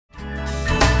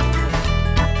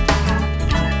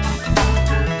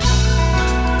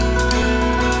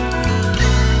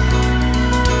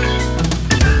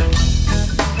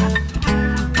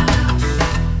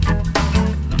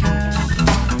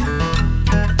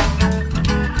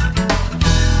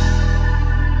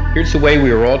Here's the way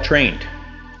we were all trained.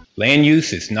 Land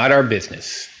use is not our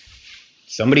business.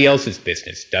 Somebody else's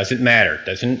business. Doesn't matter.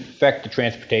 Doesn't affect the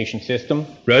transportation system.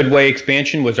 Roadway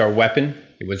expansion was our weapon.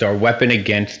 It was our weapon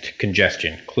against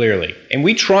congestion, clearly. And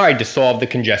we tried to solve the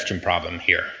congestion problem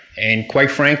here. And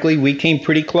quite frankly, we came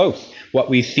pretty close. What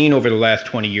we've seen over the last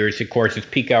 20 years, of course, is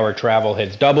peak hour travel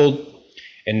has doubled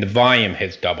and the volume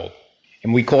has doubled.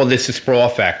 And we call this the sprawl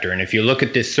factor. And if you look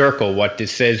at this circle, what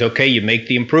this says, okay, you make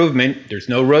the improvement, there's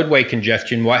no roadway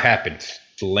congestion, what happens?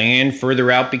 The land further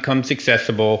out becomes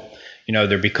accessible.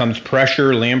 There becomes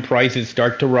pressure, land prices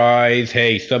start to rise.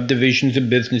 Hey, subdivisions of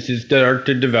businesses start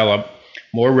to develop.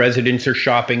 More residents are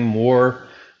shopping, more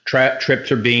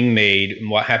trips are being made. And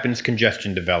what happens?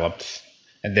 Congestion develops.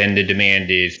 And then the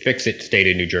demand is fix it, state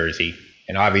of New Jersey.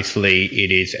 And obviously, it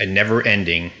is a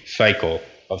never-ending cycle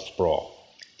of sprawl.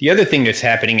 The other thing that's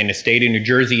happening in the state of New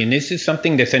Jersey, and this is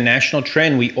something that's a national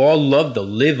trend, we all love to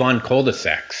live on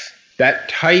cul-de-sacs. That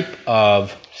type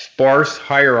of sparse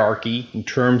hierarchy in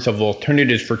terms of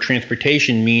alternatives for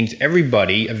transportation means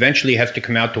everybody eventually has to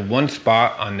come out to one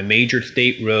spot on the major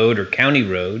state road or county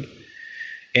road,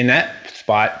 and that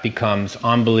spot becomes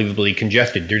unbelievably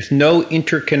congested. There's no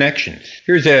interconnections.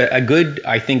 Here's a good,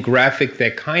 I think, graphic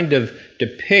that kind of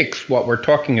depicts what we're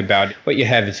talking about. What you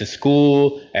have is a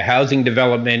school, a housing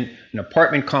development, an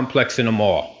apartment complex, and a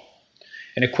mall.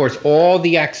 And of course, all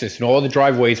the access and all the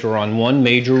driveways are on one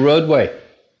major roadway.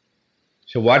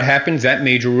 So what happens? That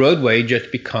major roadway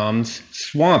just becomes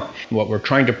swamp. What we're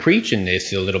trying to preach in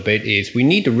this a little bit is we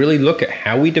need to really look at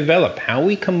how we develop, how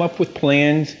we come up with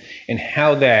plans, and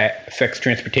how that affects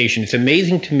transportation. It's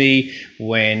amazing to me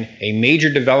when a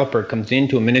major developer comes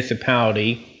into a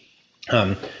municipality,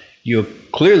 you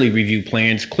clearly review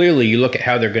plans. Clearly, you look at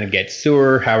how they're going to get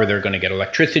sewer, how they're going to get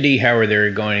electricity, how are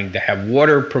they going to have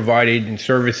water provided and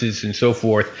services and so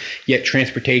forth. Yet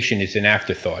transportation is an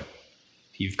afterthought.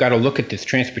 You've got to look at this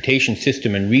transportation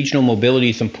system, and regional mobility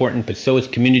is important, but so is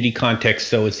community context,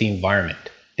 so is the environment.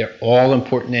 They're all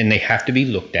important, and they have to be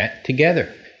looked at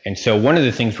together. And so one of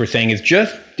the things we're saying is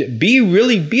just be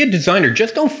a designer.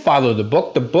 Just don't follow the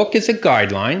book. The book is a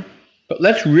guideline, but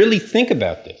let's really think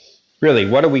about this. Really,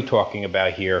 what are we talking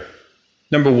about here?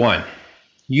 Number one,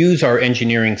 use our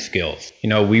engineering skills.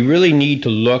 We really need to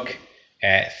look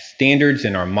at standards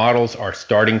and our models, our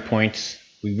starting points.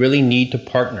 We really need to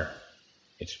partner.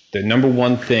 It's the number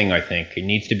one thing, I think. It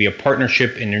needs to be a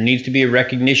partnership, and there needs to be a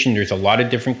recognition. There's a lot of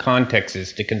different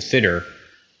contexts to consider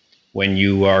when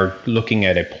you are looking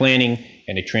at a planning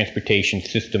and a transportation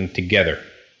system together.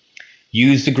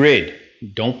 Use the grid.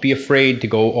 Don't be afraid to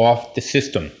go off the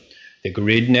system. The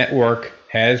grid network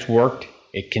has worked.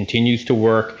 It continues to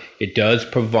work. It does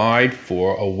provide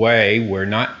for a way where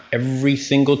not every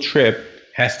single trip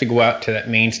has to go out to that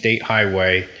main state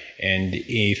highway. And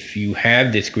if you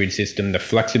have this grid system, the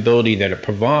flexibility that it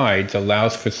provides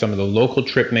allows for some of the local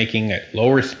trip making at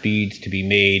lower speeds to be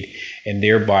made, and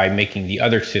thereby making the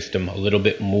other system a little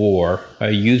bit more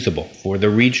usable for the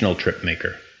regional trip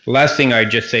maker. The last thing I'd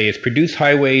just say is produce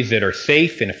highways that are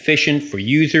safe and efficient for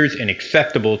users and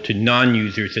acceptable to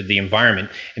non-users of the environment.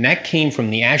 And that came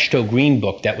from the Ashto Green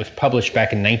Book that was published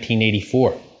back in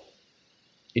 1984.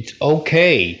 It's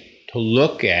okay to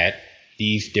look at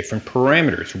these different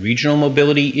parameters. Regional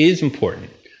mobility is important.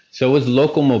 So is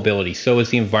local mobility. So is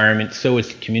the environment. So is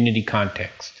the community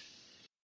context.